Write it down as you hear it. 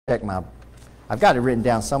check I've got it written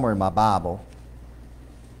down somewhere in my Bible.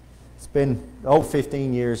 It's been over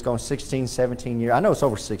 15 years, going 16, 17 years. I know it's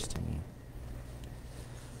over 16.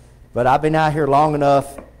 But I've been out here long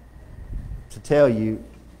enough to tell you,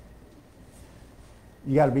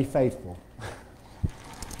 you got to be faithful.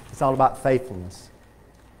 It's all about faithfulness.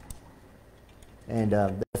 And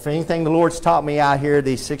if anything the Lord's taught me out here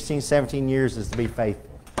these 16, 17 years is to be faithful.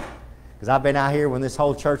 Because I've been out here when this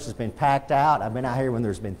whole church has been packed out. I've been out here when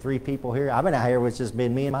there's been 3 people here. I've been out here when it's just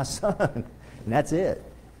been me and my son. And that's it.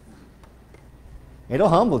 It'll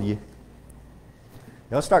humble you.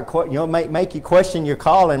 It'll make you question your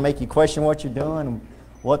calling, make you question what you're doing, and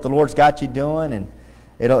what the Lord's got you doing, and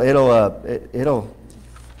it'll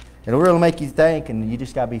really make you think, and you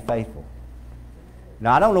just got to be faithful.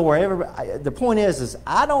 Now I don't know the point is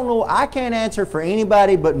I don't know. I can't answer for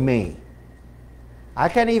anybody but me. I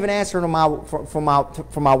can't even answer for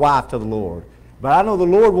my wife to the Lord. But I know the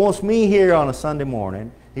Lord wants me here on a Sunday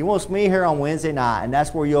morning. He wants me here on Wednesday night, and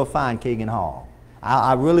that's where you'll find Keegan Hall.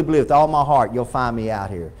 I really believe with all my heart you'll find me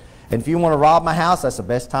out here. And if you want to rob my house, that's the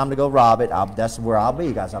best time to go rob it. That's where I'll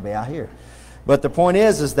be, guys. I'll be out here. But the point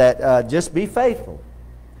is that just be faithful.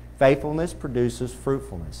 Faithfulness produces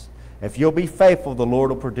fruitfulness. If you'll be faithful, the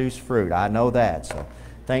Lord will produce fruit. I know that. So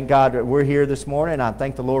thank God that we're here this morning. I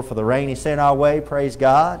thank the Lord for the rain He sent our way. Praise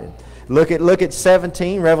God. And look at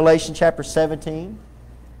 17, Revelation chapter 17.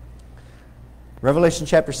 Revelation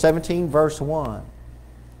chapter 17, verse 1.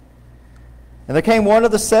 And there came one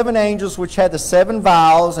of the 7 angels which had the 7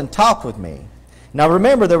 vials and talked with me. Now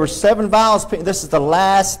remember, there were 7 vials. This is the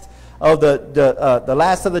last of the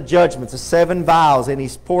last of the judgments, the 7 vials, and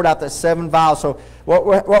He's poured out the 7 vials. So what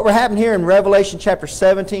we're having here in Revelation chapter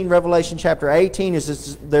 17, Revelation chapter 18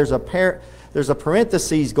 is there's a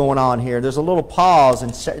parenthesis going on here. There's a little pause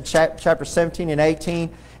in chapter 17 and 18,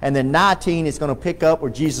 and then 19 is going to pick up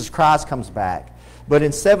where Jesus Christ comes back. But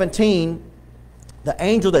in 17, the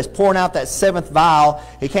angel that's pouring out that 7th vial,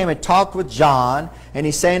 he came and talked with John, and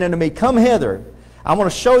he's saying unto me, Come hither. I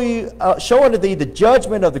want to show unto thee the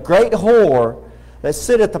judgment of the great whore that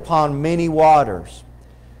sitteth upon many waters,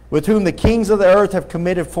 with whom the kings of the earth have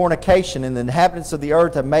committed fornication, and the inhabitants of the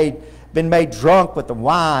earth have been made drunk with the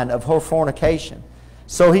wine of her fornication.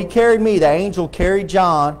 So he carried me, the angel carried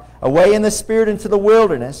John, away in the spirit into the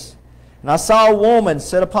wilderness, and I saw a woman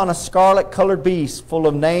sit upon a scarlet-colored beast, full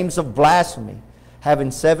of names of blasphemy,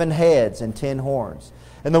 having 7 heads and 10 horns.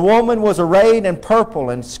 And the woman was arrayed in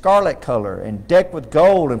purple and scarlet color, and decked with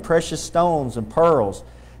gold and precious stones and pearls,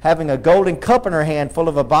 having a golden cup in her hand full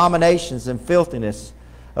of abominations and filthiness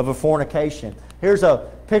of a fornication. Here's a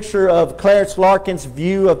picture of Clarence Larkin's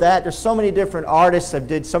view of that. There's so many different artists that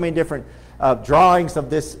did so many different drawings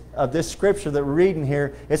of this scripture that we're reading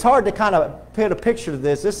here. It's hard to kind of put a picture of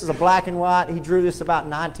this. This is a black and white. He drew this about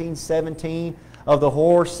 1917 of the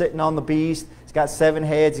horse sitting on the beast. It's got 7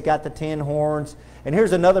 heads. It's got the 10 horns. And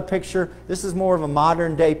here's another picture. This is more of a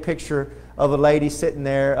modern day picture of a lady sitting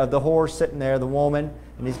there, of the horse sitting there, the woman.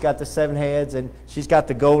 And he's got the 7 heads, and she's got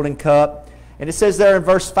the golden cup. And it says there in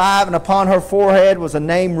verse 5, And upon her forehead was a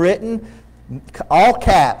name written, all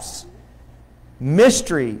caps,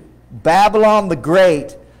 Mystery, Babylon the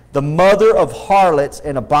Great, the mother of harlots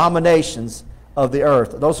and abominations of the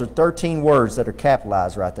earth. Those are 13 words that are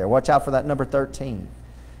capitalized right there. Watch out for that number 13.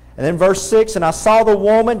 And then verse 6, And I saw the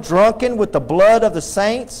woman drunken with the blood of the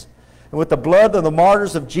saints and with the blood of the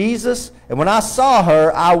martyrs of Jesus. And when I saw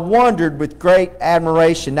her, I wondered with great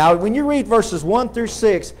admiration. Now, when you read verses 1 through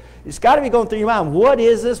 6, it's got to be going through your mind, what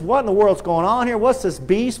is this? What in the world's going on here? What's this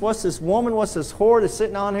beast? What's this woman? What's this whore that's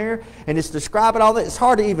sitting on here? And it's describing all that. It's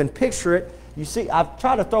hard to even picture it. You see, I've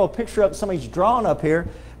tried to throw a picture up somebody's drawn up here,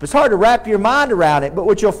 but it's hard to wrap your mind around it. But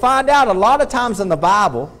what you'll find out a lot of times in the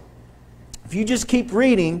Bible, if you just keep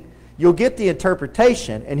reading, you'll get the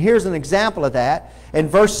interpretation. And here's an example of that. In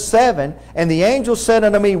verse 7, And the angel said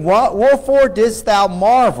unto me, Wherefore didst thou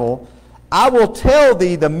marvel? I will tell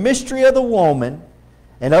thee the mystery of the woman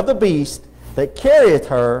and of the beast that carrieth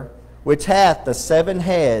her, which hath the 7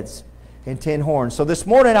 heads and 10 horns. So this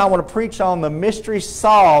morning I want to preach on the mystery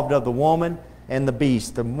solved of the woman and the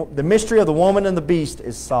beast. The mystery of the woman and the beast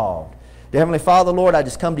is solved. Dear Heavenly Father, Lord, I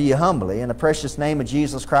just come to you humbly. In the precious name of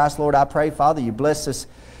Jesus Christ, Lord, I pray, Father, you bless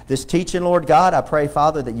this teaching, Lord God. I pray,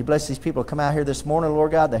 Father, that you bless these people who come out here this morning,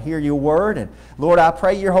 Lord God, to hear your word. And Lord, I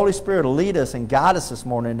pray your Holy Spirit will lead us and guide us this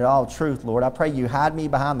morning into all truth, Lord. I pray you hide me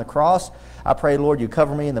behind the cross. I pray, Lord, you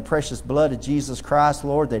cover me in the precious blood of Jesus Christ,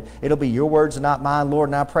 Lord, that it'll be your words and not mine, Lord.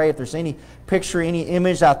 And I pray if there's any picture, any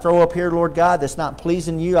image I throw up here, Lord God, that's not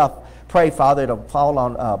pleasing you, I pray, Father, it'll fall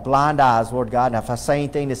on blind eyes, Lord God. And if I say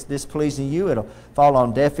anything that's displeasing you, it'll fall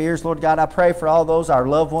on deaf ears, Lord God. I pray for all those, our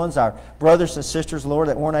loved ones, our brothers and sisters, Lord,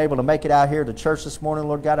 that weren't able to make it out here to church this morning,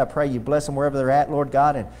 Lord God. I pray you bless them wherever they're at, Lord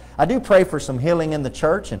God. And I do pray for some healing in the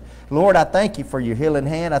church. And Lord, I thank you for your healing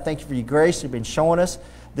hand. I thank you for your grace you've been showing us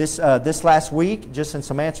this last week, just in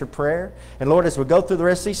some answered prayer. And Lord, as we go through the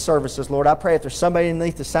rest of these services, Lord, I pray if there's somebody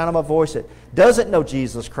underneath the sound of my voice that doesn't know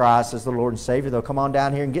Jesus Christ as the Lord and Savior, they'll come on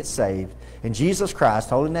down here and get saved. In Jesus Christ's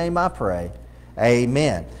holy name I pray.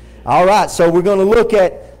 Amen. All right, so we're going to look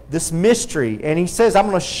at this mystery. And he says, I'm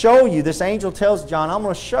going to show you, this angel tells John, I'm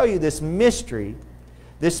going to show you this mystery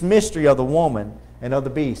of the woman and of the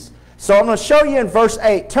beast. So I'm going to show you in verse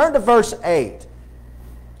 8. Turn to verse 8.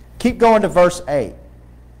 Keep going to verse 8.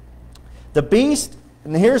 The beast,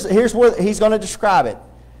 and here's where he's going to describe it.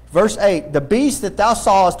 Verse 8, the beast that thou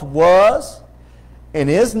sawest was and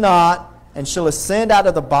is not, and shall ascend out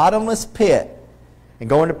of the bottomless pit and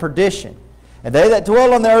go into perdition. And they that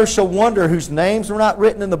dwell on the earth shall wonder, whose names were not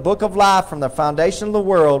written in the book of life from the foundation of the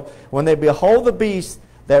world, when they behold the beast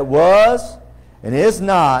that was and is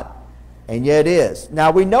not, and yet is.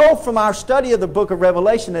 Now we know from our study of the book of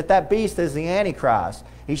Revelation that that beast is the Antichrist.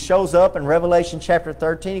 He shows up in Revelation chapter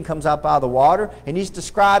 13. He comes out by the water, and he's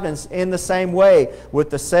described in the same way with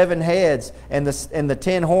the 7 heads and the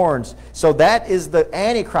 10 horns. So that is the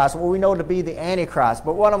Antichrist, what we know to be the Antichrist.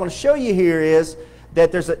 But what I'm going to show you here is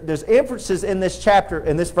that there's inferences in this chapter,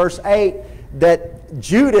 in this verse 8, that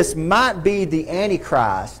Judas might be the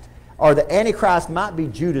Antichrist, or the Antichrist might be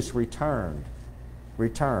Judas returned.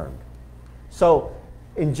 So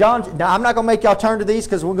in John, now I'm not going to make y'all turn to these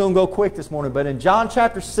because we're going to go quick this morning, but in John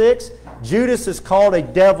chapter 6, Judas is called a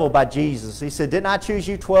devil by Jesus. He said, didn't I choose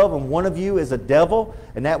you 12 and one of you is a devil?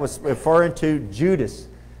 And that was referring to Judas.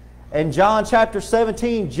 In John chapter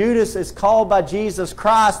 17, Judas is called by Jesus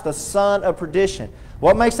Christ the son of perdition.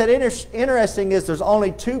 What makes that interesting is there's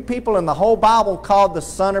only 2 people in the whole Bible called the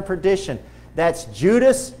son of perdition. That's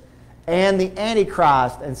Judas and the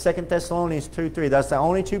Antichrist in 2 Thessalonians 2:3. That's the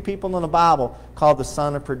only 2 people in the Bible called the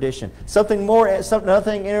son of perdition. Another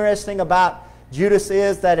thing interesting about Judas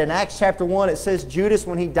is that in Acts chapter 1 it says Judas,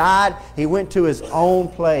 when he died, he went to his own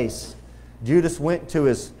place. Judas went to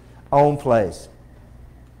his own place.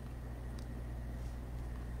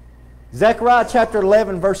 Zechariah chapter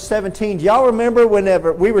 11 verse 17. Do y'all remember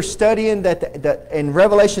whenever we were studying that in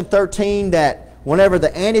Revelation 13 that whenever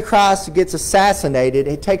the Antichrist gets assassinated,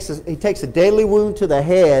 he takes a deadly wound to the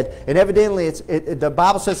head, and evidently the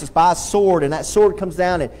Bible says it's by a sword, and that sword comes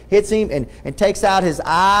down and hits him and takes out his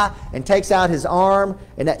eye and takes out his arm,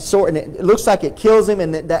 and that sword, and it looks like it kills him,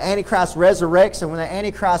 and the Antichrist resurrects, and when the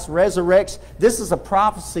Antichrist resurrects, this is a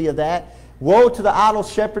prophecy of that. Woe to the idle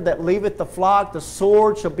shepherd that leaveth the flock, the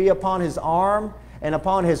sword shall be upon his arm and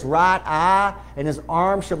upon his right eye, and his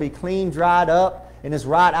arm shall be clean dried up, and his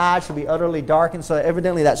right eye shall be utterly darkened. So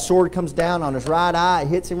evidently that sword comes down on his right eye, it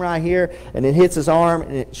hits him right here, and it hits his arm,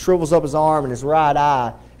 and it shrivels up his arm, and his right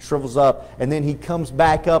eye shrivels up, and then he comes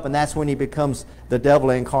back up, and that's when he becomes the devil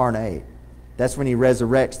incarnate. That's when he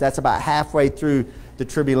resurrects. That's about halfway through the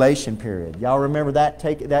tribulation period. Y'all remember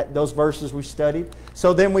those verses we studied?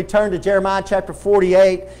 So then we turn to Jeremiah chapter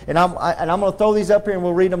 48, and I'm going to throw these up here and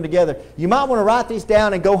we'll read them together. You might want to write these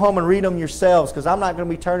down and go home and read them yourselves, because I'm not going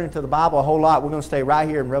to be turning to the Bible a whole lot. We're going to stay right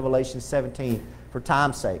here in Revelation 17 for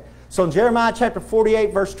time's sake. So in Jeremiah chapter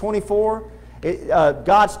 48 verse 24,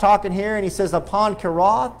 God's talking here, and he says, upon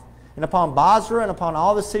Keroth and upon Basra and upon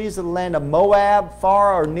all the cities of the land of Moab,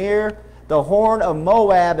 far or near, the horn of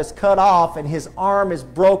Moab is cut off, and his arm is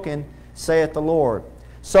broken, saith the Lord.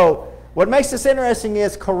 So what makes this interesting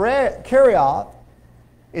is Kerioth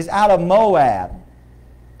is out of Moab.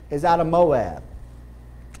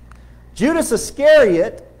 Judas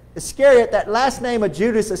Iscariot, that last name of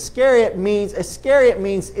Judas Iscariot means Iscariot,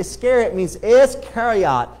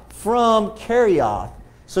 from Kerioth.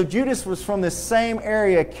 So Judas was from the same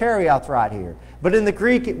area, Kerioth right here. But in the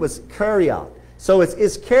Greek it was Kerioth. So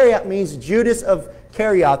Iscariot means Judas of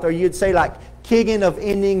Kerioth, or you'd say like Keegan of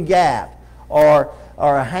Indian Gap, or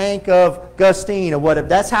Hank of Gustine, or whatever.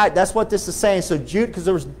 That's what this is saying. So because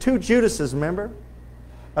there was 2 Judases, remember,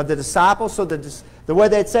 of the disciples. So the way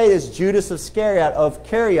they'd say it is Judas Iscariot of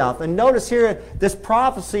Kerioth. And notice here this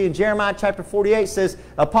prophecy in Jeremiah chapter 48 says,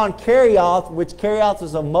 upon Kerioth, which Kerioth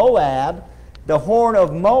is of Moab, the horn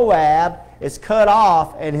of Moab is cut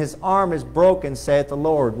off, and his arm is broken, saith the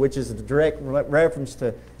Lord, which is a direct reference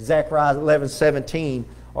to Zechariah 11:17,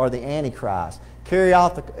 or the Antichrist.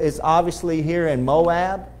 Kerioth is obviously here in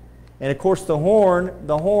Moab, and of course the horn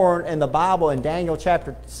in the Bible in Daniel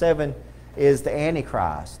chapter 7 is the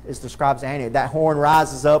Antichrist. It's described as Antichrist. That horn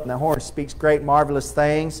rises up, and that horn speaks great, marvelous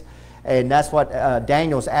things. And that's what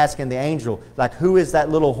Daniel's asking the angel, like, who is that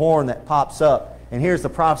little horn that pops up? And here's the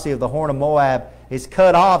prophecy of the horn of Moab. He's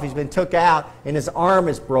cut off, he's been took out, and his arm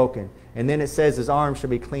is broken. And then it says his arm shall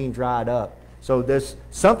be clean dried up. So there's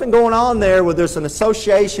something going on there where there's an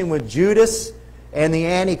association with Judas and the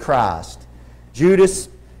Antichrist. Judas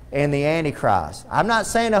and the Antichrist. I'm not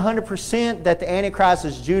saying 100% that the Antichrist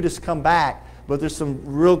is Judas come back, but there's some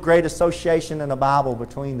real great association in the Bible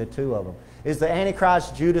between the two of them. Is the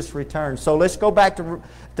Antichrist Judas return? So let's go back to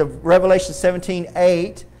Revelation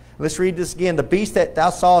 17:8. Let's read this again. The beast that thou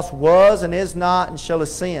sawest was and is not and shall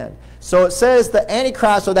ascend. So it says the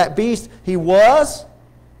Antichrist, or that beast, he was,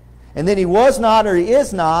 and then he was not, or he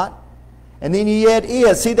is not, and then he yet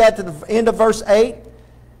is. See that at the end of verse 8?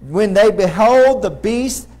 When they behold the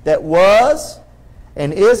beast that was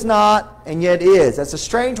and is not and yet is. That's a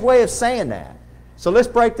strange way of saying that. So let's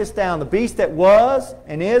break this down. The beast that was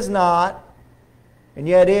and is not and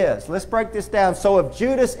yet is. Let's break this down. So if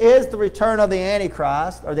Judas is the return of the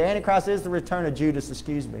Antichrist, or the Antichrist is the return of Judas,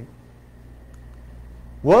 excuse me,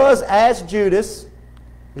 was as Judas,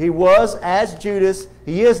 he was as Judas,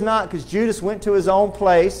 he is not, because Judas went to his own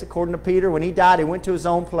place. According to Peter, when he died, he went to his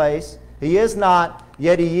own place. He is not,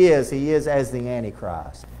 yet he is. He is as the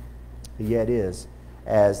Antichrist. He yet is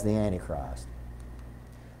as the Antichrist.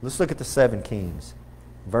 Let's look at the 7 kings.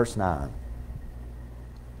 Verse 9.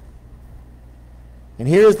 And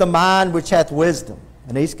here is the mind which hath wisdom.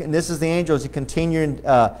 And this is the angel as he continued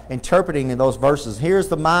interpreting in those verses. Here is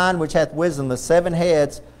the mind which hath wisdom. The 7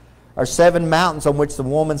 heads are 7 mountains on which the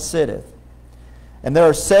woman sitteth. And there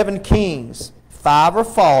are 7 kings. 5 are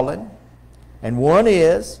fallen, and 1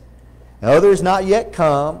 is, the other is not yet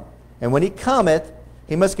come. And when he cometh,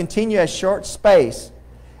 he must continue a short space.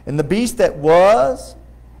 And the beast that was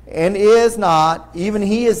and is not, even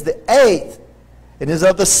he is the 8th, and is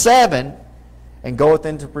of the 7, and goeth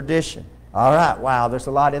into perdition. All right, wow, there's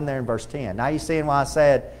a lot in there in verse 10. Now you're seeing why I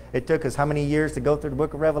said it took us how many years to go through the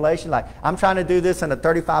book of Revelation? Like, I'm trying to do this in a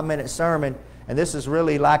 35-minute sermon, and this is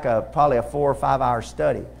really like probably a 4 or 5 hour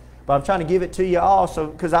study. But I'm trying to give it to you all,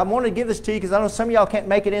 because I want to give this to you because I know some of y'all can't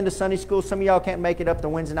make it into Sunday school. Some of y'all can't make it up to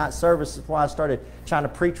Wednesday night service. That's why I started trying to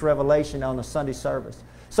preach Revelation on the Sunday service.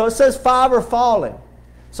 So it says 5 are fallen.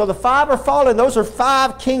 So the 5 are fallen. Those are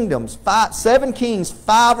 5 kingdoms. 7 kings,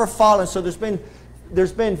 5 are fallen. So there's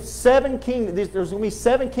been 7 kingdoms. There's going to be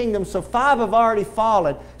 7 kingdoms. So 5 have already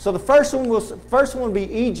fallen. So the first one will be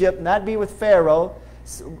Egypt, and that'd be with Pharaoh.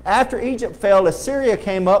 After Egypt fell, Assyria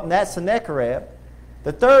came up, and that's Sennacherib.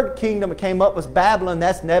 The third kingdom that came up was Babylon.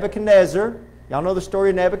 That's Nebuchadnezzar. Y'all know the story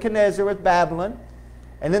of Nebuchadnezzar with Babylon.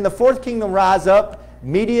 And then the fourth kingdom rise up.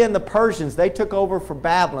 Media and the Persians, they took over for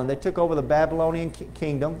Babylon. They took over the Babylonian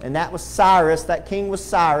kingdom. And that was Cyrus. That king was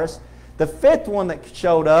Cyrus. The fifth one that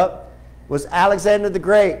showed up was Alexander the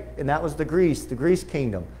Great. And that was the Greece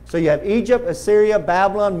kingdom. So you have Egypt, Assyria,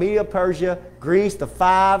 Babylon, Media, Persia, Greece, the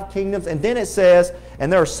 5 kingdoms. And then it says,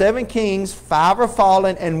 and there are 7 kings, 5 are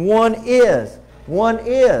fallen, and 1 is. 1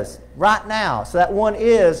 is right now. So that 1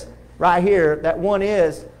 is right here. That 1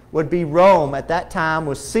 is would be Rome. At that time,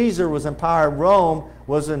 was Caesar was in power. Rome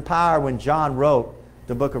was in power when John wrote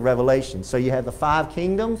the book of Revelation. So you have the 5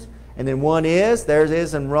 kingdoms, and then 1 is. There it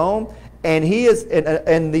is in Rome. And he is,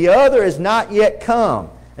 and the other is not yet come.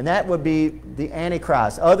 And that would be the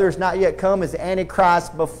Antichrist. Other is not yet come is the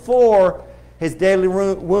Antichrist before his deadly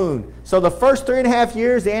wound. So the first 3.5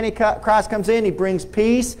 years, the Antichrist comes in. He brings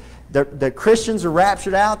peace. The Christians are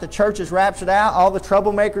raptured out. The church is raptured out. All the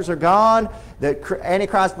troublemakers are gone. The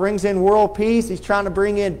Antichrist brings in world peace. He's trying to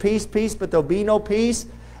bring in peace, but there'll be no peace.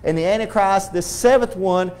 And the Antichrist, the 7th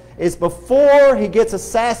one, is before he gets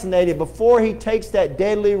assassinated, before he takes that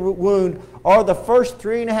deadly wound, or the first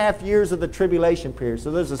 3.5 years of the tribulation period. So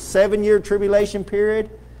there's a 7-year tribulation period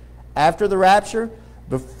after the rapture.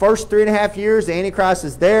 The first 3.5 years, the Antichrist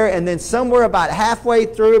is there, and then somewhere about halfway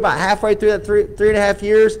through that 3.5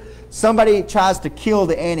 years, somebody tries to kill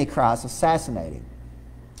the Antichrist, assassinate him.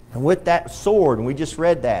 And with that sword, and we just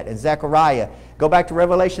read that in Zechariah, go back to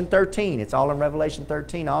Revelation 13. It's all in Revelation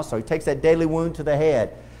 13 also. He takes that deadly wound to the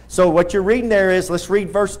head. So what you're reading there is, let's read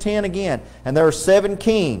verse 10 again. And there are 7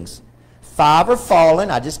 kings. 5 are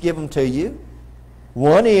fallen. I just give them to you.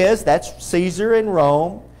 1 is, that's Caesar in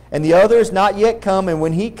Rome. And the other is not yet come. And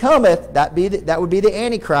when he cometh, that would be the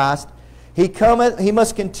Antichrist. He cometh, he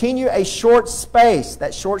must continue a short space.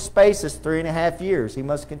 That short space is 3.5 years. He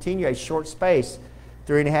must continue a short space,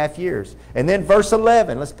 3.5 years. And then verse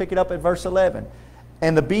 11. Let's pick it up at verse 11.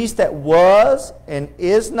 And the beast that was and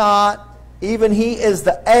is not even he is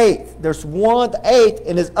the eighth. There's one, the eighth,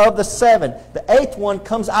 and is of the seven. The eighth one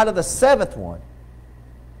comes out of the seventh one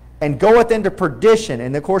and goeth into perdition.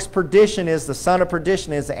 And of course, perdition is the son of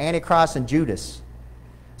perdition, is the Antichrist and Judas.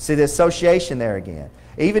 See the association there again.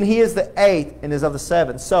 Even he is the eighth and is of the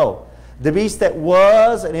seventh. So, the beast that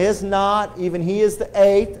was and is not, even he is the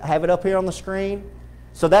eighth. I have it up here on the screen.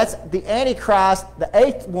 So that's the Antichrist, the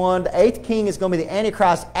eighth one, the eighth king is going to be the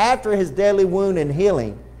Antichrist after his deadly wound and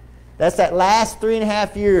healing. That's that last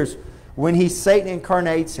 3.5 years when Satan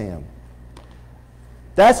incarnates him.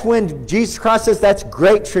 That's when Jesus Christ says that's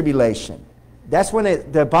great tribulation. That's when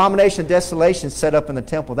the abomination of desolation is set up in the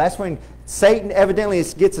temple. That's when Satan evidently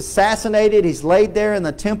gets assassinated. He's laid there in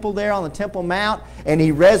the temple there on the Temple Mount, and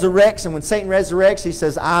he resurrects. And when Satan resurrects, he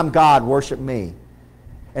says, I'm God, worship me.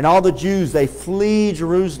 And all the Jews, they flee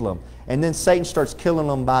Jerusalem. And then Satan starts killing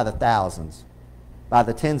them by the thousands, by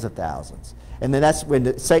the tens of thousands. And then that's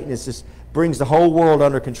when Satan just brings the whole world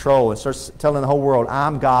under control and starts telling the whole world,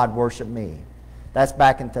 I'm God, worship me. That's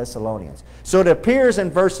back in Thessalonians. So it appears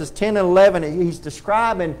in verses 10 and 11, he's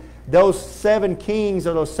describing those 7 kings,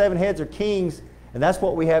 or those 7 heads or kings, and that's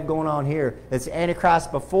what we have going on here. It's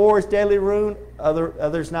Antichrist before his deadly wound,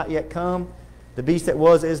 others not yet come. The beast that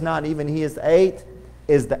was, is not, even he is the eighth.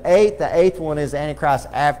 The eighth one is Antichrist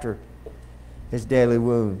after his deadly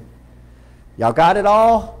wound. Y'all got it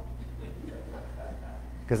all?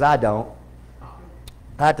 Because I don't.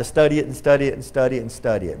 I have to study it and study it and study it and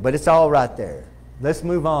study it. But it's all right there. Let's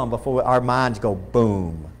move on before our minds go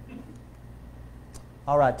boom.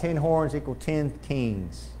 All right, 10 horns equal 10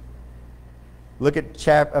 kings. Look at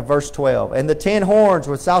verse 12. And the 10 horns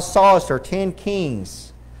which thou sawest are 10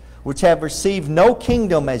 kings, which have received no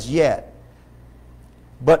kingdom as yet,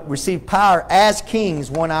 but receive power as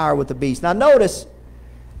kings 1 hour with the beast. Now notice,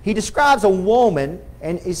 he describes a woman,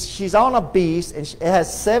 and she's on a beast, and it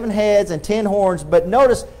has 7 heads and 10 horns. But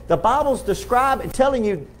notice, the Bible's describing, telling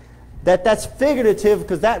you that that's figurative,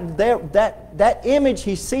 because that image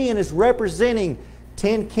he's seeing is representing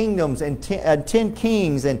 10 kingdoms and 10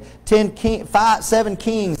 kings and 7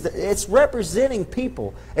 kings. It's representing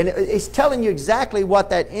people. And it's telling you exactly what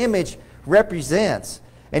that image represents.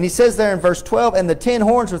 And he says there in verse 12, and the 10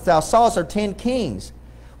 horns which thou sawest are 10 kings,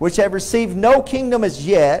 which have received no kingdom as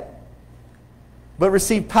yet, but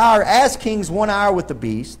receive power as kings 1 hour with the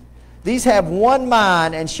beast. These have one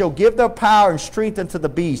mind, and shall give their power and strength unto the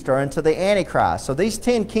beast, or unto the Antichrist. So these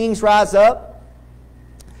 10 kings rise up,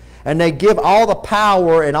 and they give all the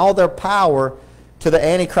power and all their power to the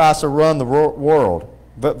Antichrist to run the world.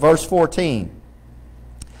 But verse 14.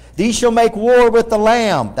 These shall make war with the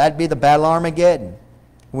Lamb. That'd be the battle Armageddon.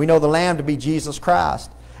 We know the Lamb to be Jesus Christ.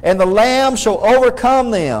 And the Lamb shall overcome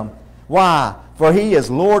them. Why? For he is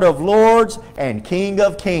Lord of lords and King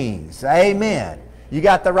of kings. Amen. You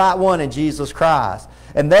got the right one in Jesus Christ.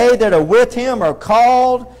 And they that are with him are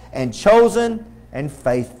called and chosen and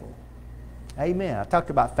faithful. Amen. I talked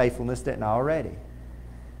about faithfulness, didn't I, already?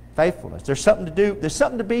 Faithfulness. There's something to do. There's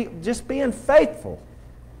something to be, just being faithful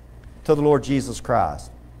to the Lord Jesus Christ.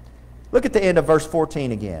 Look at the end of verse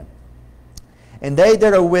 14 again. And they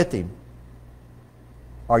that are with him.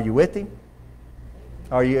 Are you with him?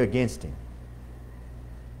 Are you against him?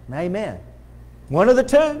 Amen. One of the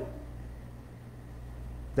two.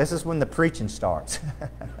 This is when the preaching starts.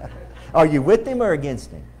 Are you with him or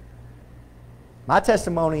against him? My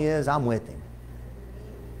testimony is I'm with him.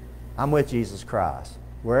 I'm with Jesus Christ.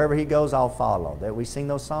 Wherever he goes, I'll follow. That we sing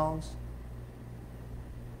those songs.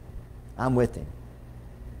 I'm with him.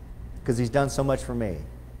 Because he's done so much for me.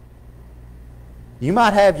 You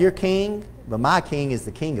might have your king, but my king is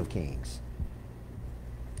the King of kings.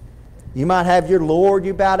 You might have your Lord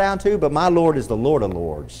you bow down to, but my Lord is the Lord of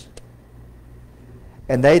lords.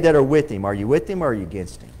 And they that are with him, are you with him or are you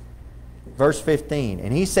against him? Verse 15,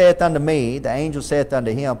 and he saith unto me, the angel saith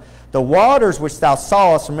unto him, the waters which thou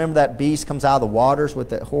sawest, remember that beast comes out of the waters with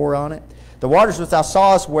that whore on it? The waters which thou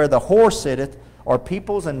sawest where the whore sitteth are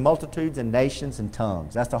peoples and multitudes and nations and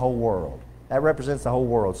tongues. That's the whole world. That represents the whole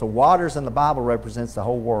world. So waters in the Bible represents the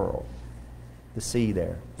whole world. The sea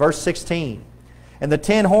there. Verse 16, and the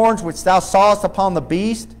 10 horns which thou sawest upon the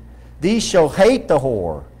beast, these shall hate the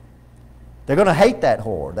whore. They're going to hate that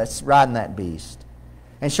whore that's riding that beast.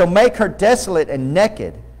 And shall make her desolate and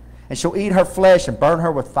naked, and shall eat her flesh and burn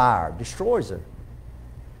her with fire. Destroys her.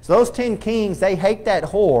 So those 10 kings, they hate that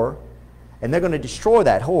whore, and they're going to destroy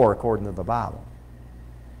that whore according to the Bible.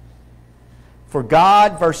 For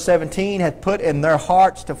God, verse 17, hath put in their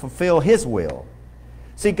hearts to fulfill his will.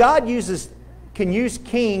 See, God can use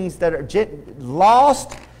kings that are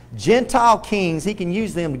lost, Gentile kings. He can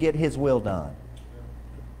use them to get his will done.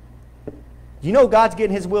 Do you know God's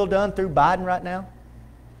getting His will done through Biden right now?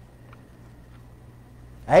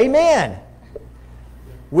 Amen.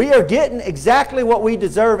 We are getting exactly what we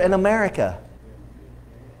deserve in America.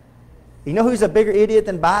 You know who's a bigger idiot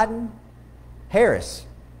than Biden? Harris.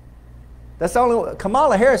 That's the only.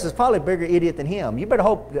 Kamala Harris is probably a bigger idiot than him. You better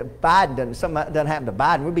hope that something doesn't happen to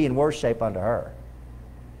Biden. We'll be in worse shape under her.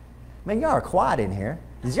 Man, y'all are quiet in here.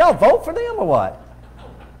 Did y'all vote for them or what?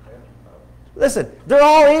 Listen, they're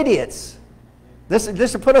all idiots.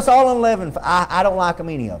 This will put us all on 11. I don't like them,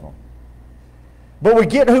 any of them. But we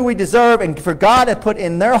get who we deserve, and for God to put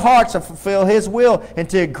in their hearts to fulfill His will and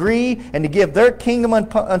to agree and to give their kingdom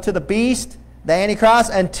unto the beast, the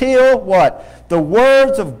Antichrist, until what? The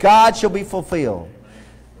words of God shall be fulfilled.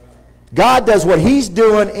 God does what He's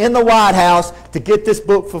doing in the White House to get this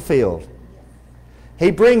book fulfilled.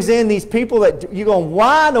 He brings in these people that you're going,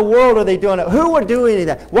 why in the world are they doing it? Who would do any of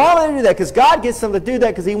that? Why would they do that? Because God gets them to do that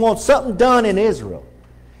because He wants something done in Israel.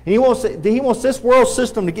 And He wants this world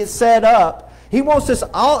system to get set up. He wants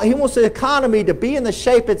the economy to be in the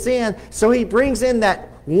shape it's in, so He brings in that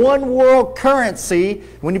one world currency.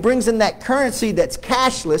 When He brings in that currency that's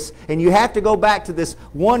cashless, and you have to go back to this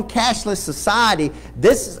one cashless society,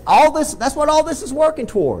 that's what all this is working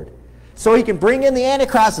toward. So He can bring in the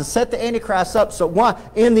Antichrist and set the Antichrist up,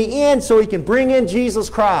 in the end, so He can bring in Jesus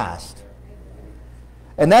Christ.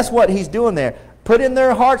 And that's what He's doing there. Put in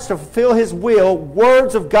their hearts to fulfill His will,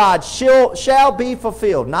 words of God shall be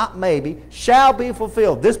fulfilled. Not maybe, shall be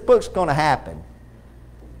fulfilled. This book's going to happen.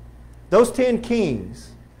 Those 10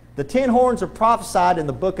 kings, the 10 horns are prophesied in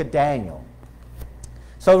the book of Daniel.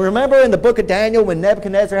 So remember in the book of Daniel when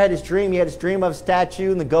Nebuchadnezzar had his dream, he had his dream of a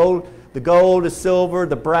statue and the gold, the silver,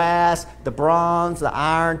 the brass, the bronze, the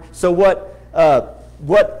iron. So what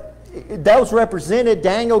those represented,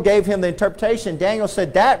 Daniel gave him the interpretation. Daniel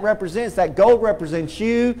said that gold represents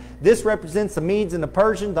you. This represents the Medes and the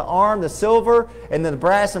Persians, the arm, the silver, and then the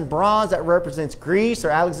brass and bronze, that represents Greece or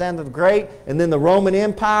Alexander the Great, and then the Roman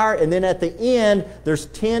Empire. And then at the end, there's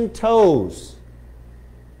 10 toes.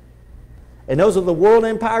 And those are the world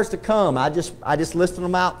empires to come. I just listed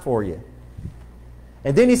them out for you.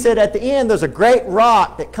 And then he said at the end, there's a great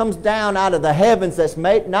rock that comes down out of the heavens that's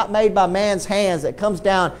not made by man's hands, that comes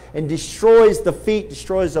down and destroys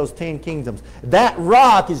destroys those 10 kingdoms. That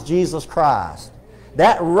rock is Jesus Christ.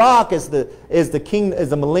 That rock is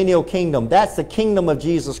the millennial kingdom. That's the kingdom of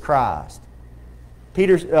Jesus Christ.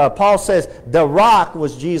 Paul says the rock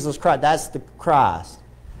was Jesus Christ. That's the Christ.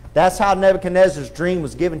 That's how Nebuchadnezzar's dream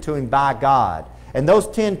was given to him by God. And those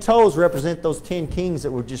 10 toes represent those 10 kings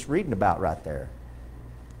that we're just reading about right there.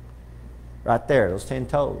 Right there, those 10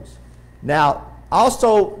 toes. Now,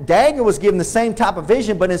 also, Daniel was given the same type of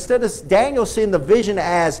vision, but instead of Daniel seeing the vision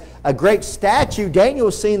as a great statue, Daniel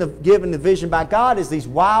was given the vision by God as these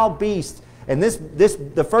wild beasts. And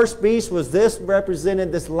the first beast was this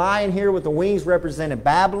lion here with the wings represented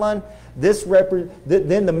Babylon.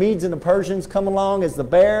 Then the Medes and the Persians come along as the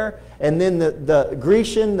bear. And then the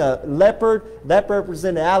Grecian, the leopard, that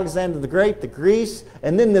represented Alexander the Great, the Greece.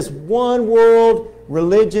 And then this one world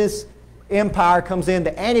religious empire comes in.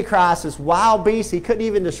 The Antichrist, this wild beast, he couldn't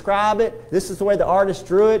even describe it. This is the way the artist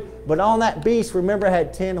drew it. But on that beast, remember, it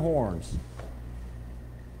had 10 horns.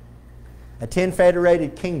 A 10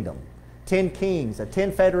 federated kingdom. 10 kings, a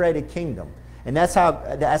 10 federated kingdom. And that's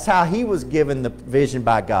how he was given the vision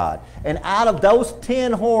by God. And out of those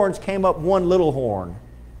 10 horns came up one little horn.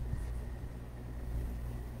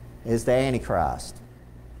 Is the Antichrist.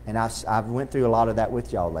 And I've went through a lot of that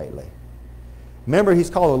with y'all lately. Remember, he's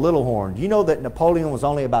called a little horn. Do you know that Napoleon was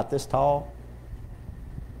only about this tall?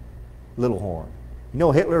 Little horn. You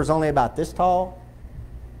know Hitler was only about this tall?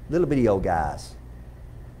 Little bitty old guys.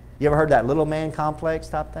 You ever heard that little man complex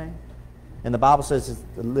type thing? And the Bible says it's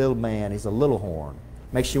the little man. He's a little horn.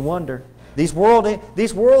 Makes you wonder. These world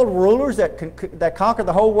rulers that conquer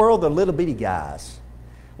the whole world, they're little bitty guys.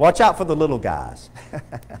 Watch out for the little guys.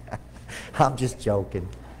 I'm just joking.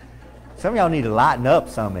 Some of y'all need to lighten up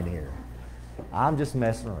some in here. I'm just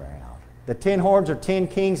messing around. The 10 horns are 10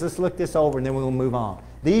 kings. Let's look this over and then we're going to move on.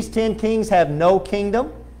 These 10 kings have no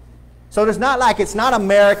kingdom. So it's not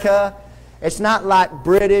America. It's not like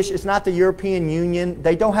British. It's not the European Union.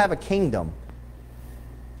 They don't have a kingdom.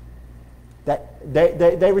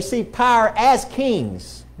 They receive power as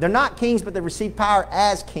kings. They're not kings, but they receive power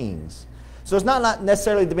as kings. So it's not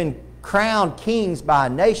necessarily they've been crowned kings by a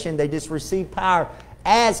nation. They just receive power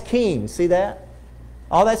as kings. See that?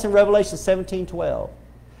 All that's in Revelation 17:12.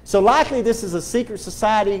 So likely this is a secret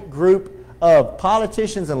society group of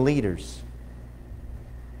politicians and leaders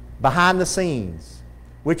behind the scenes.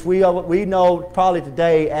 which we know probably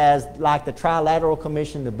today as like the Trilateral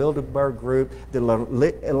Commission, the Bilderberg Group, the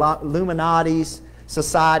Illuminati's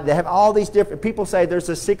society. They have all these different, people say there's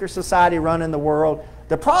a secret society running the world.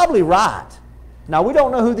 They're probably right. Now, we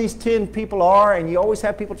don't know who these 10 people are, and you always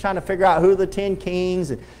have people trying to figure out who are the 10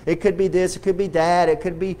 kings. It could be this, it could be that, it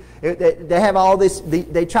could be, they have all this,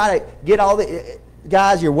 they try to get all the,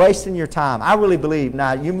 guys, you're wasting your time. I really believe,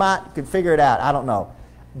 now, you could figure it out, I don't know.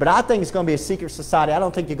 But I think it's going to be a secret society. I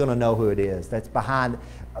don't think you're going to know who it is that's behind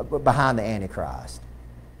the Antichrist.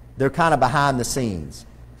 They're kind of behind the scenes.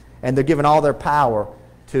 And they're giving all their power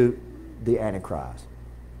to the Antichrist.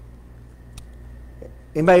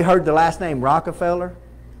 Anybody heard the last name Rockefeller?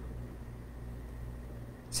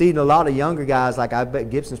 See, a lot of younger guys, like I bet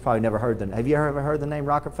Gibson's probably never heard the name. Have you ever heard the name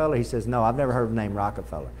Rockefeller? He says, no, I've never heard the name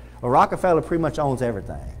Rockefeller. Well, Rockefeller pretty much owns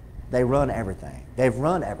everything. They run everything. They've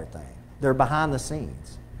run everything. They're behind the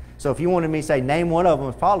scenes. So if you wanted me to say, name one of them,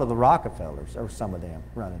 it's probably the Rockefellers, or some of them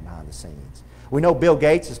running behind the scenes. We know Bill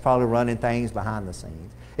Gates is probably running things behind the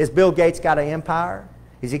scenes. Has Bill Gates got an empire?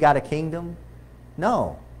 Has he got a kingdom?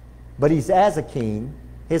 No. But he's as a king.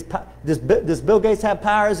 Does Bill Gates have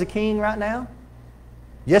power as a king right now?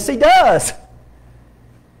 Yes, he does.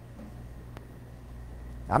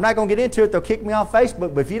 I'm not going to get into it. They'll kick me off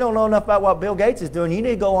Facebook. But if you don't know enough about what Bill Gates is doing, you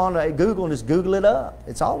need to go on to Google and just Google it up.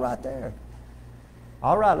 It's all right there.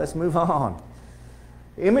 All right, let's move on.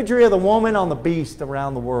 Imagery of the woman on the beast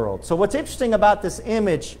around the world. So what's interesting about this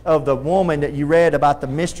image of the woman that you read about the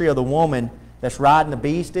mystery of the woman that's riding the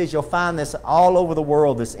beast is you'll find this all over the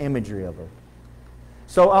world, this imagery of her.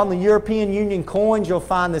 So on the European Union coins, you'll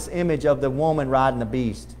find this image of the woman riding the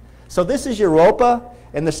beast. So this is Europa,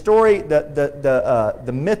 and the story,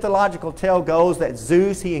 the mythological tale goes that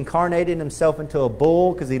Zeus, he incarnated himself into a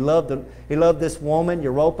bull because he loved this woman,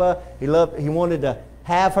 Europa. He wanted to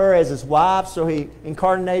have her as his wife, so he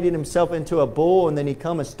incarnated himself into a bull, and then he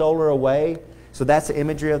come and stole her away. So that's the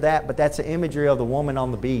imagery of that, but that's the imagery of the woman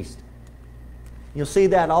on the beast. You'll see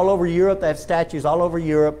that all over Europe. They have statues all over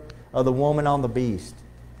Europe of the woman on the beast.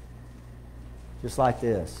 Just like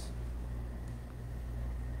this.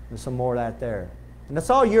 There's some more of that there. And that's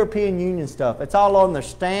all European Union stuff. It's all on their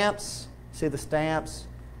stamps. See the stamps?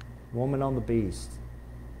 Woman on the beast.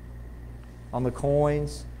 On the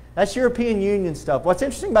coins. That's European Union stuff. What's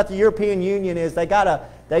interesting about the European Union is they got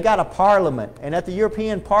a parliament. And at the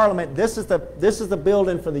European Parliament, this is the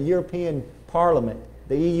building for the European Parliament,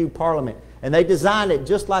 the EU Parliament. And they designed it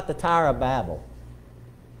just like the Tower of Babel.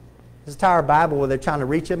 This is the Tower of Babel where they're trying to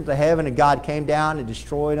reach them to heaven, and God came down and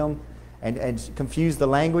destroyed them and confused the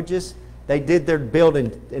languages. They did their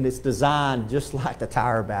building, and it's designed just like the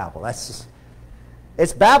Tower of Babel.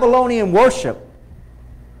 It's Babylonian worship.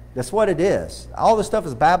 That's what it is. All this stuff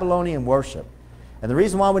is Babylonian worship. And the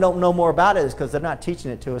reason why we don't know more about it is because they're not teaching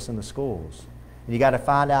it to us in the schools. And you got to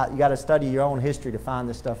find out, you got to study your own history to find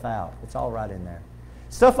this stuff out. It's all right in there.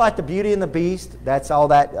 Stuff like the Beauty and the Beast, that's all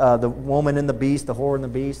that, the woman and the beast, the whore and the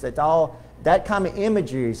beast, that's all, that kind of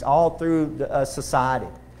imagery is all through the, society.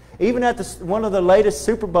 Even at one of the latest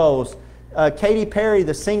Super Bowls, Katy Perry,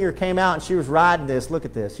 the singer, came out and she was riding this. Look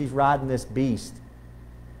at this. She's riding this beast.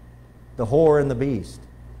 The whore and the beast.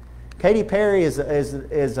 Katy Perry is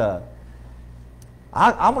a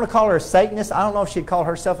I'm going to call her a Satanist. I don't know if she'd call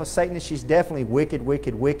herself a Satanist. She's definitely wicked,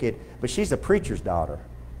 wicked, wicked. But she's a preacher's daughter.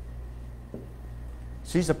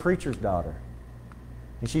 She's a preacher's daughter.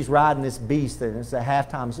 And she's riding this beast. And it's a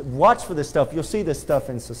halftime. Watch for this stuff. You'll see this stuff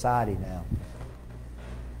in society now.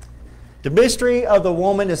 The mystery of the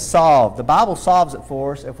woman is solved. The Bible solves it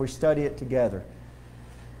for us if we study it together.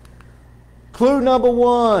 Clue number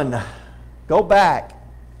 1. Go back.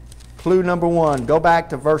 Clue number 1. Go back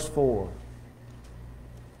to verse 4.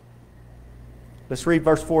 Let's read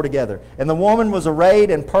verse 4 together. And the woman was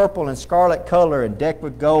arrayed in purple and scarlet color and decked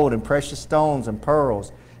with gold and precious stones and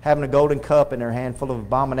pearls, having a golden cup in her hand full of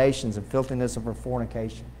abominations and filthiness of her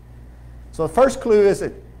fornication. So the first clue is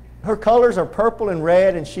that her colors are purple and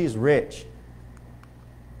red, and she's rich.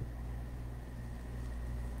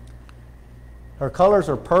 Her colors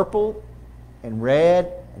are purple and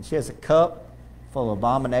red, and she has a cup full of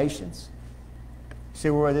abominations. See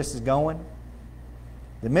where this is going?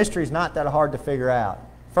 The mystery is not that hard to figure out.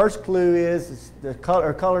 First clue is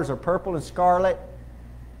her colors are purple and scarlet,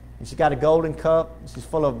 and she's got a golden cup. She's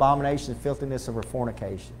full of abominations and filthiness of her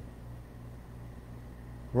fornication.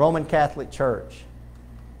 Roman Catholic Church.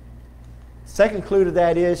 Second clue to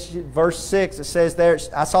that is verse 6. It says there,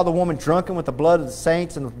 I saw the woman drunken with the blood of the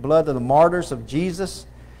saints and the blood of the martyrs of Jesus.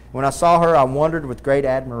 When I saw her, I wondered with great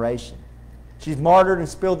admiration. She's martyred and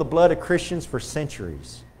spilled the blood of Christians for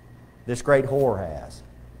centuries. This great whore has.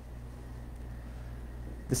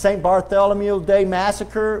 The St. Bartholomew Day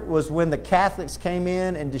Massacre was when the Catholics came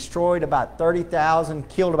in and destroyed about 30,000,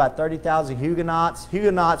 killed about 30,000 Huguenots.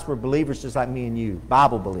 Huguenots were believers just like me and you,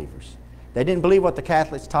 Bible believers. They didn't believe what the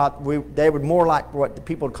Catholics taught. They were more like what the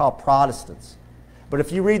people would call Protestants. But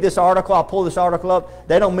if you read this article, I'll pull this article up,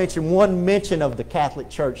 they don't mention one mention of the Catholic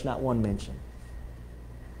Church, not one mention.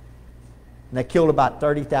 And they killed about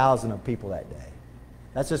 30,000 of people that day.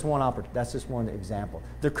 That's just one example.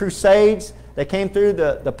 The Crusades, they came through,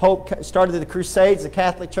 the Pope started the Crusades, the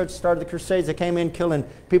Catholic Church started the Crusades. They came in killing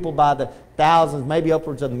people by the thousands, maybe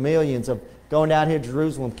upwards of the millions, of going down here to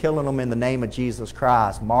Jerusalem, killing them in the name of Jesus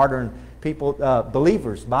Christ, martyring people,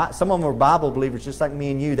 believers. Some of them were Bible believers, just like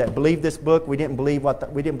me and you, that believed this book. We didn't believe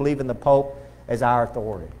in the Pope as our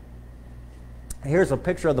authority. Here's a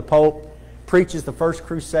picture of the Pope, preaches the first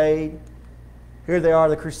crusade. Here they are,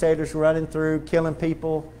 the Crusaders running through, killing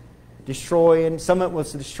people, destroying. Some of it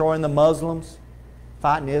was destroying the Muslims,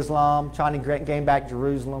 fighting Islam, trying to gain back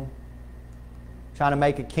Jerusalem, trying to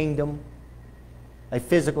make a kingdom, a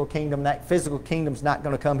physical kingdom. That physical kingdom's not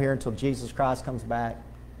going to come here until Jesus Christ comes back.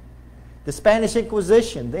 The Spanish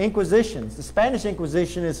Inquisition, the Inquisitions. The Spanish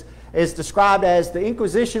Inquisition is described as the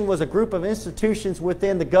Inquisition was a group of institutions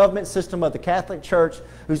within the government system of the Catholic Church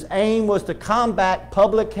whose aim was to combat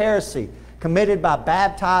public heresy committed by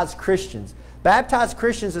baptized Christians. Baptized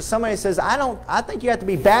Christians is somebody who says, I think you have to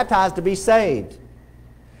be baptized to be saved.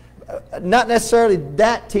 Not necessarily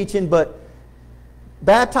that teaching, but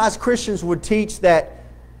baptized Christians would teach that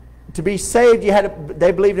to be saved,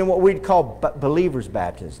 they believed in what we'd call believer's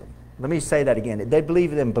baptism. Let me say that again. They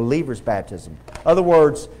believed in believer's baptism. In other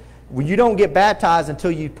words, when you don't get baptized until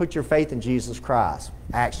you put your faith in Jesus Christ.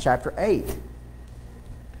 Acts chapter 8.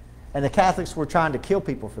 And the Catholics were trying to kill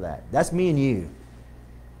people for that. That's me and you.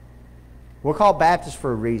 We're called Baptists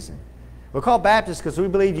for a reason. We're called Baptists because we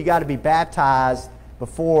believe you got to be baptized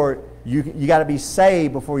before you got to be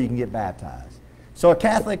saved before you can get baptized. So a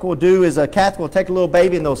Catholic will do is a Catholic will take a little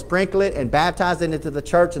baby and they'll sprinkle it and baptize it into the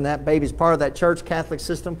church, and that baby's part of that church Catholic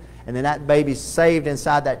system, and then that baby's saved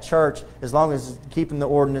inside that church as long as keeping the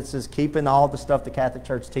ordinances, keeping all the stuff the Catholic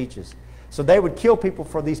Church teaches. So they would kill people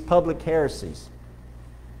for these public heresies.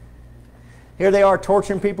 Here they are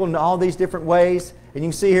torturing people in all these different ways. And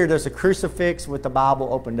you can see here there's a crucifix with the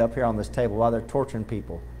Bible opened up here on this table while they're torturing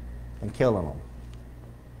people and killing them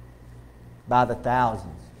by the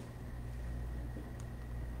thousands.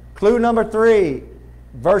 Clue number 3,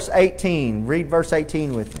 verse 18. Read verse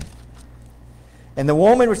 18 with me. And the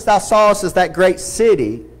woman which thou sawest is that great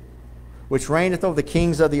city which reigneth over the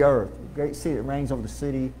kings of the earth. The great city that reigns over the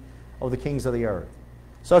city of the kings of the earth.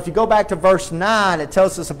 So if you go back to verse 9, it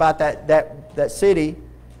tells us about that city.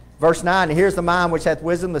 Verse 9, and here's the mind which hath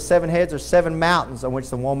wisdom. The 7 heads are 7 mountains on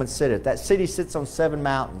which the woman sitteth. That city sits on 7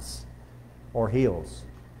 mountains or hills.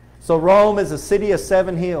 So Rome is a city of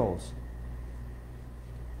 7 hills.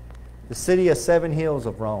 The city of 7 hills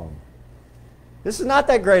of Rome. This is not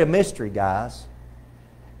that great a mystery, guys.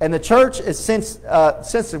 And the church, is since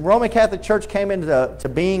the Roman Catholic Church came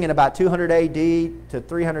into being in about 200 A.D. to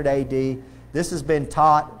 300 A.D., this has been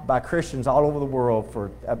taught by Christians all over the world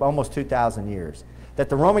for almost 2,000 years. That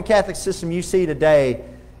the Roman Catholic system you see today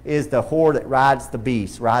is the whore that rides the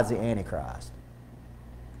beast, rides the Antichrist.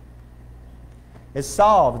 It's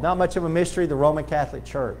solved. Not much of a mystery, the Roman Catholic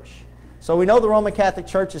Church. So we know the Roman Catholic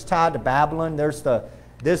Church is tied to Babylon. There's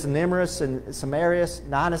Nimrus and Samarius,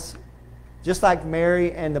 Ninus, just like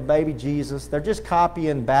Mary and the baby Jesus. They're just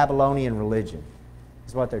copying Babylonian religion.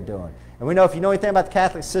 Is what they're doing. And we know, if you know anything about the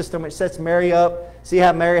Catholic system, it sets Mary up. See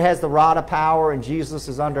how Mary has the rod of power and Jesus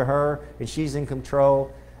is under her and she's in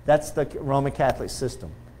control? That's the Roman Catholic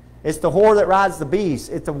system. It's the whore that rides the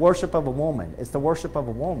beast. It's the worship of a woman. It's the worship of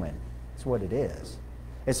a woman. That's what it is.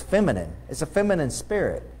 It's feminine. It's a feminine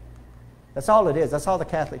spirit. That's all it is. That's all the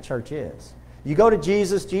Catholic Church is. You go to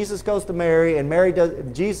Jesus, Jesus goes to Mary, and Mary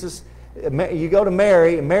does, you go to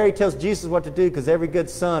Mary, and Mary tells Jesus what to do because every good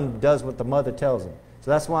son does what the mother tells him. So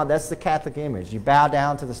that's why that's the Catholic image. You bow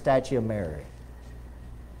down to the statue of Mary.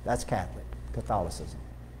 That's Catholicism.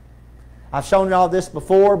 I've shown you all this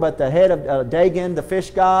before, but the head of Dagon, the fish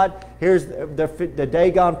god, here's the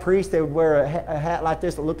Dagon priest. They would wear a hat like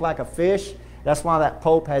this that looked like a fish. That's why that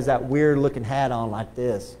Pope has that weird looking hat on like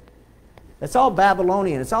this. It's all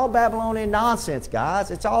Babylonian. It's all Babylonian nonsense, guys.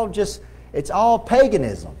 It's all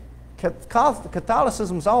paganism.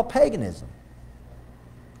 Catholicism is all paganism.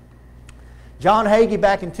 John Hagee,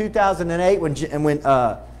 back in 2008, when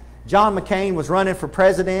John McCain was running for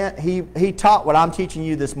president, he taught what I'm teaching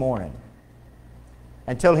you this morning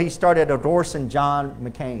until he started endorsing John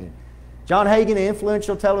McCain. John Hagin, the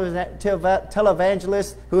influential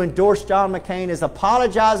televangelist who endorsed John McCain, is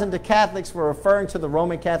apologizing to Catholics for referring to the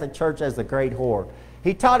Roman Catholic Church as the great whore.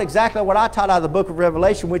 He taught exactly what I taught out of the book of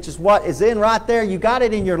Revelation, which is what is in right there. You got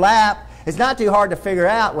it in your lap. It's not too hard to figure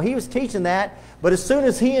out. Well, he was teaching that, but as soon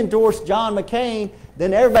as he endorsed John McCain,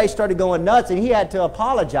 then everybody started going nuts, and he had to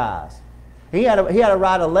apologize. He had to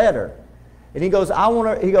write a letter. And he goes,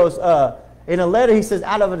 in a letter, he says,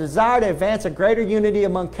 out of a desire to advance a greater unity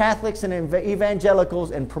among Catholics and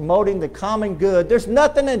evangelicals and promoting the common good. There's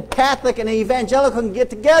nothing a Catholic and an evangelical can get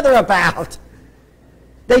together about.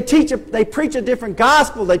 They preach a different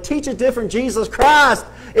gospel. They teach a different Jesus Christ.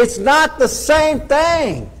 It's not the same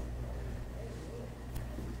thing.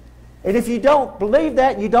 And if you don't believe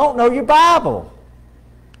that, you don't know your Bible.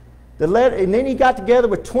 And then he got together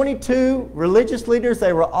with 22 religious leaders.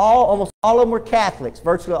 They were almost all of them were Catholics.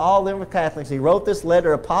 Virtually all of them were Catholics. He wrote this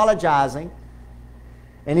letter apologizing.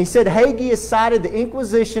 And he said Hagee has cited the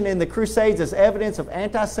Inquisition and the Crusades as evidence of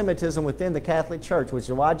anti-Semitism within the Catholic Church, which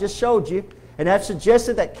is what I just showed you. And that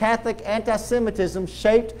suggested that Catholic anti-Semitism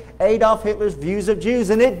shaped Adolf Hitler's views of Jews.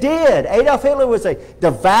 And it did. Adolf Hitler was a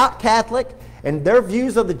devout Catholic. And their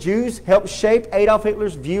views of the Jews helped shape Adolf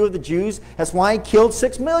Hitler's view of the Jews. That's why he killed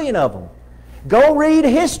 6 million of them. Go read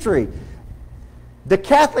history. The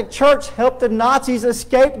Catholic Church helped the Nazis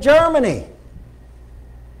escape Germany.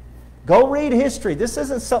 Go read history. This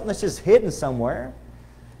isn't something that's just hidden somewhere.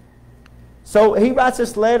 So he writes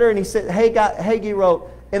this letter, and he said, Hagee wrote,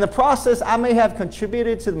 in the process, I may have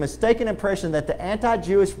contributed to the mistaken impression that the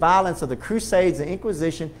anti-Jewish violence of the Crusades and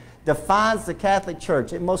Inquisition defines the Catholic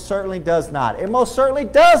Church. It most certainly does not. It most certainly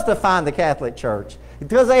does define the Catholic Church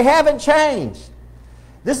because they haven't changed.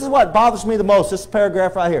 This is what bothers me the most, this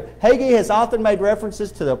paragraph right here. Hagee has often made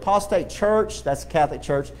references to the apostate church, that's the Catholic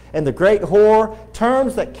Church, and the great whore,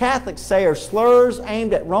 terms that Catholics say are slurs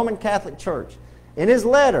aimed at Roman Catholic Church. In his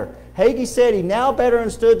letter, Hagee said he now better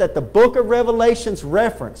understood that the book of Revelation's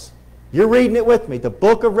reference, you're reading it with me, the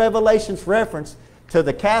book of Revelation's reference to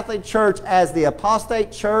the Catholic Church as the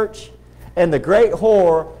apostate church and the great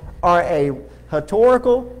whore are a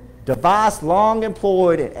rhetorical device long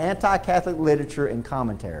employed in anti-Catholic literature and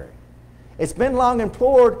commentary. It's been long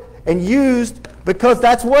employed and used because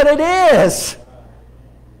that's what it is.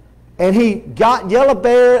 And he got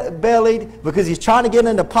yellow-bellied because he's trying to get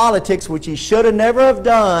into politics, which he should have never have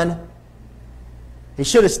done. He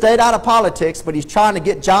should have stayed out of politics, but he's trying to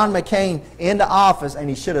get John McCain into office, and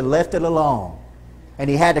he should have left it alone. And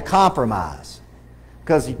he had to compromise.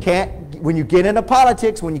 Because you can't, when you get into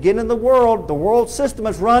politics, when you get into the world system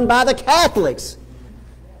is run by the Catholics.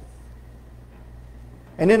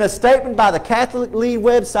 And in a statement by the Catholic Lead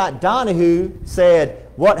website, Donahue said,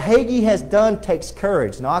 what Hagee has done takes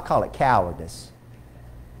courage. No, I call it cowardice.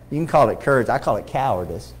 You can call it courage. I call it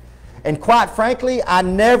cowardice. And quite frankly, I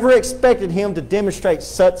never expected him to demonstrate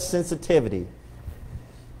such sensitivity.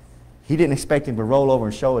 He didn't expect him to roll over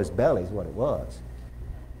and show his belly is what it was.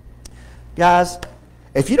 Guys,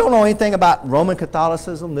 if you don't know anything about Roman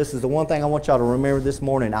Catholicism, this is the one thing I want y'all to remember this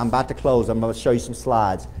morning. I'm about to close. I'm going to show you some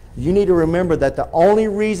slides. You need to remember that the only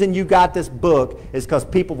reason you got this book is because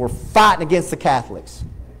people were fighting against the Catholics.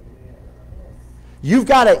 You've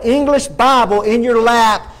got an English Bible in your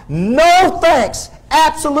lap. No thanks.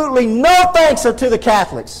 Absolutely no thanks are to the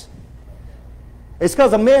Catholics. It's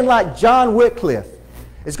because of men like John Wycliffe.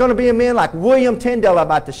 It's going to be a man like William Tyndale I'm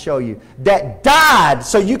about to show you that died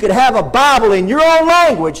so you could have a Bible in your own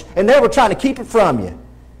language, and they were trying to keep it from you.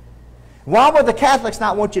 Why would the Catholics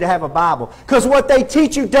not want you to have a Bible? Because what they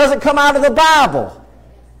teach you doesn't come out of the Bible.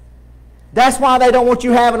 That's why they don't want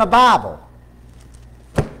you having a Bible.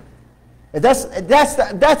 That's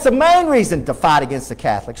the main reason to fight against the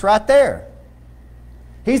Catholics right there.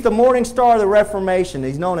 He's the Morning Star of the Reformation.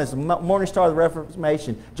 He's known as the Morning Star of the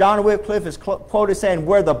Reformation. John Wycliffe is quoted saying,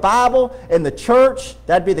 where the Bible and the church,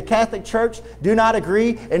 that'd be the Catholic Church, do not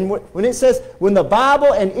agree. And when it says, when the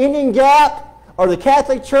Bible and Indian Gap, or the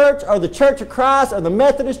Catholic Church, or the Church of Christ, or the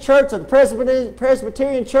Methodist Church, or the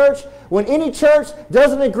Presbyterian Church, when any church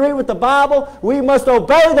doesn't agree with the Bible, we must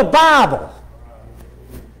obey the Bible.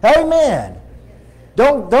 Amen.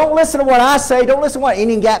 Don't listen to what I say. Don't listen to what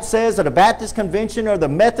Indian Gap says, or the Baptist Convention, or the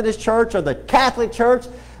Methodist Church, or the Catholic Church.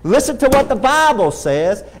 Listen to what the Bible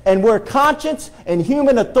says. And where conscience and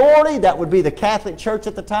human authority, that would be the Catholic Church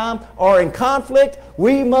at the time, are in conflict,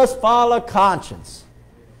 we must follow conscience.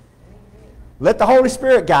 Let the Holy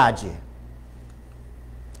Spirit guide you.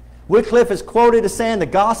 Wycliffe is quoted as saying, the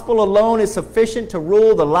gospel alone is sufficient to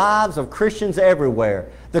rule the lives of Christians everywhere.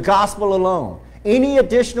 The gospel alone. Any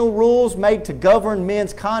additional rules made to govern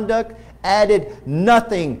men's conduct added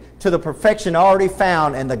nothing to the perfection already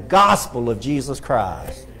found in the gospel of Jesus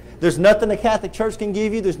Christ. There's nothing the Catholic Church can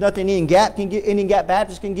give you. There's nothing Indian Gap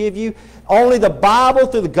Baptist can give you. Only the Bible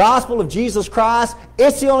through the gospel of Jesus Christ.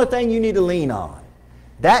 It's the only thing you need to lean on.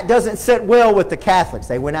 That doesn't sit well with the Catholics.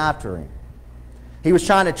 They went after him. He was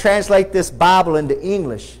trying to translate this Bible into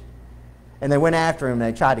English, and they went after him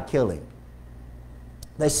and they tried to kill him.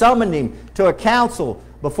 They summoned him to a council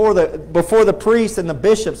before the priests and the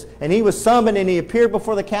bishops, and he was summoned and he appeared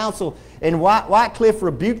before the council, and Wycliffe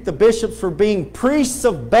rebuked the bishops for being priests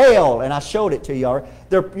of Baal, and I showed it to you.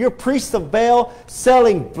 You're priests of Baal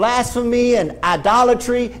selling blasphemy and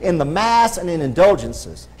idolatry in the Mass and in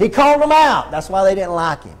indulgences. He called them out. That's why they didn't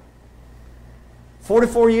like him.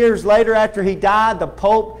 44 years later, after he died, the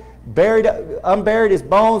Pope unburied his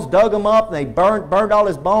bones, dug them up, and they burned all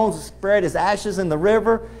his bones, spread his ashes in the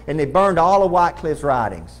river, and they burned all of Wycliffe's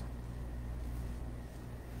writings.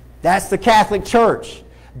 That's the Catholic Church,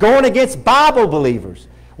 going against Bible believers.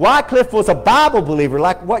 Wycliffe was a Bible believer,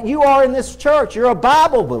 like what you are in this church. You're a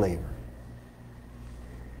Bible believer.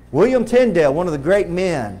 William Tyndale, one of the great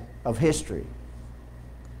men of history.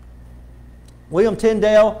 William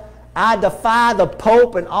Tyndale, I defy the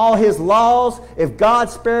Pope and all his laws. If God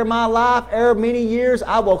spare my life ere many years,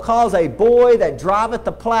 I will cause a boy that driveth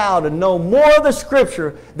the plow to know more of the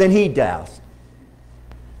Scripture than he does.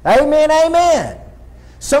 Amen, amen.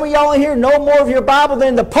 Some of y'all in here know more of your Bible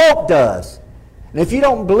than the Pope does. And if you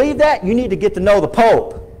don't believe that, you need to get to know the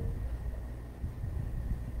Pope.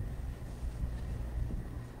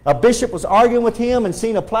 A bishop was arguing with him and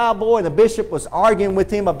seen a plowboy, and the bishop was arguing with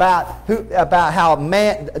him about how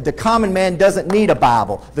the common man doesn't need a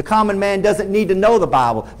Bible. The common man doesn't need to know the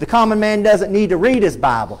Bible. The common man doesn't need to read his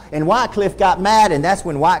Bible. And Wycliffe got mad, and that's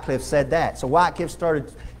when Wycliffe said that. So Wycliffe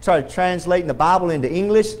started translating the Bible into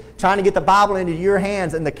English, trying to get the Bible into your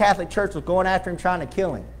hands, and the Catholic Church was going after him, trying to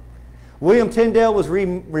kill him. William Tyndale was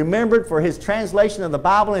remembered for his translation of the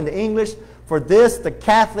Bible into English. For this, the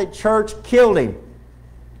Catholic Church killed him.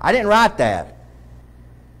 I didn't write that.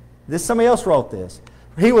 Somebody else wrote this.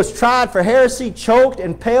 He was tried for heresy, choked,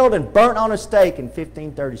 impaled, and burnt on a stake in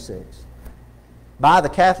 1536 by the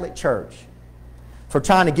Catholic Church for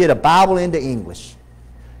trying to get a Bible into English.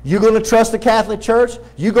 You going to trust the Catholic Church?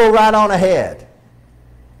 You go right on ahead.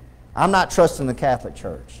 I'm not trusting the Catholic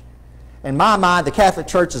Church. In my mind, the Catholic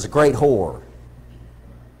Church is a great whore.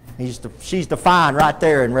 She's defined right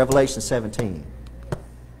there in Revelation 17.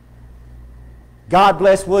 God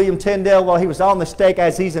bless William Tyndale while he was on the stake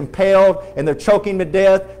as he's impaled and they're choking him to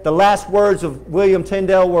death. The last words of William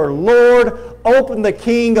Tyndale were, "Lord, open the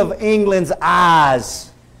King of England's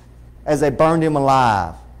eyes," as they burned him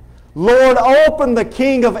alive. Lord, open the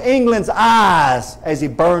King of England's eyes as he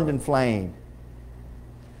burned in flame.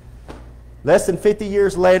 Less than 50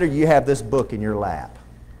 years later, you have this book in your lap.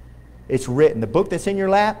 It's written. The book that's in your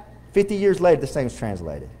lap, 50 years later, this thing's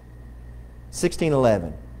translated.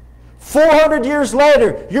 1611. 400 years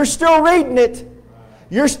later, you're still reading it.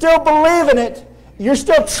 You're still believing it. You're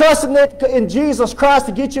still trusting it in Jesus Christ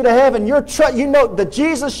to get you to heaven. You know the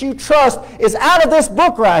Jesus you trust is out of this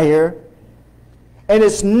book right here. And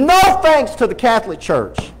it's no thanks to the Catholic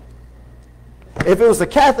Church. If it was the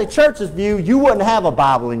Catholic Church's view, you wouldn't have a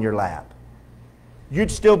Bible in your lap. You'd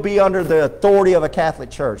still be under the authority of a Catholic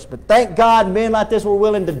Church. But thank God men like this were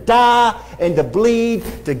willing to die and to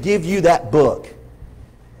bleed to give you that book.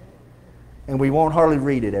 And we won't hardly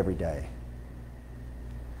read it every day.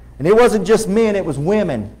 And it wasn't just men, it was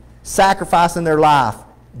women sacrificing their life,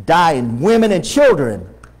 dying, women and children,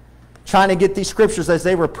 trying to get these scriptures as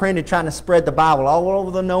they were printed, trying to spread the Bible all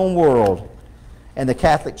over the known world. And the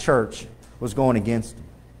Catholic Church was going against them.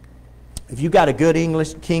 If you got a good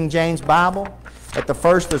English King James Bible, at the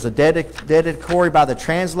first there's a dedicatory by the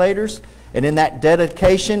translators, and in that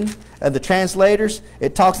dedication of the translators,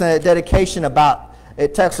 it talks in that dedication about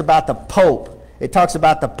the Pope. It talks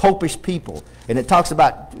about the popish people. And it talks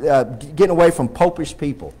about getting away from popish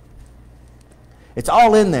people. It's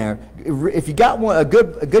all in there. If you got a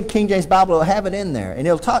good King James Bible, it'll have it in there. And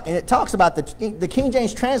it talks about the King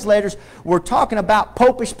James translators were talking about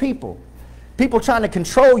popish people. People trying to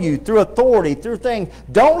control you through authority, through things.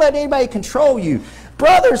 Don't let anybody control you.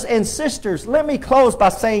 Brothers and sisters, let me close by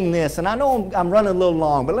saying this. And I know I'm running a little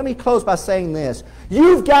long, but let me close by saying this.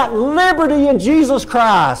 You've got liberty in Jesus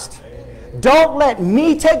Christ. Don't let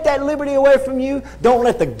me take that liberty away from you. Don't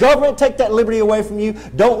let the government take that liberty away from you.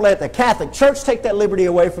 Don't let the Catholic Church take that liberty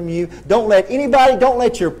away from you. Don't let anybody, don't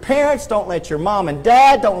let your parents, don't let your mom and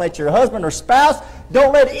dad, don't let your husband or spouse,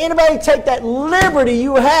 don't let anybody take that liberty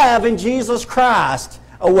you have in Jesus Christ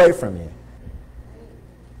away from you.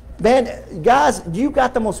 Man, guys, you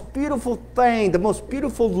got the most beautiful thing, the most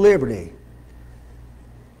beautiful liberty.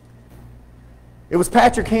 It was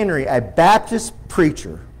Patrick Henry, a Baptist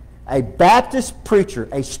preacher, a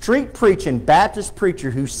street preaching Baptist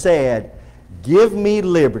preacher who said, "Give me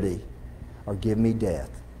liberty or give me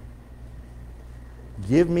death.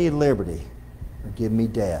 Give me liberty or give me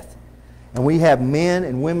death." And we have men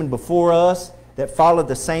and women before us that followed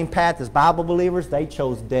the same path as Bible believers. They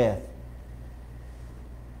chose death.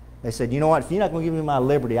 They said, "You know what? If you're not going to give me my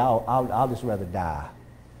liberty, I'll just rather die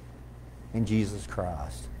in Jesus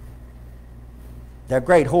Christ." They're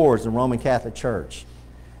great whores in the Roman Catholic Church.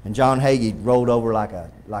 And John Hagee rolled over like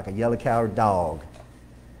a yellow-colored dog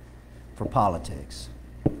for politics.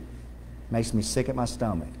 Makes me sick at my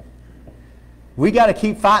stomach. We got to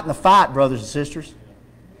keep fighting the fight, brothers and sisters.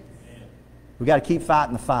 We got to keep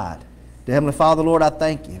fighting the fight. Dear Heavenly Father, Lord, I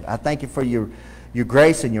thank you. I thank you for your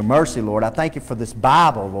grace and your mercy, Lord. I thank you for this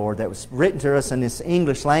Bible, Lord, that was written to us in this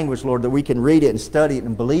English language, Lord, that we can read it and study it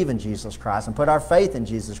and believe in Jesus Christ and put our faith in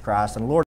Jesus Christ. And Lord,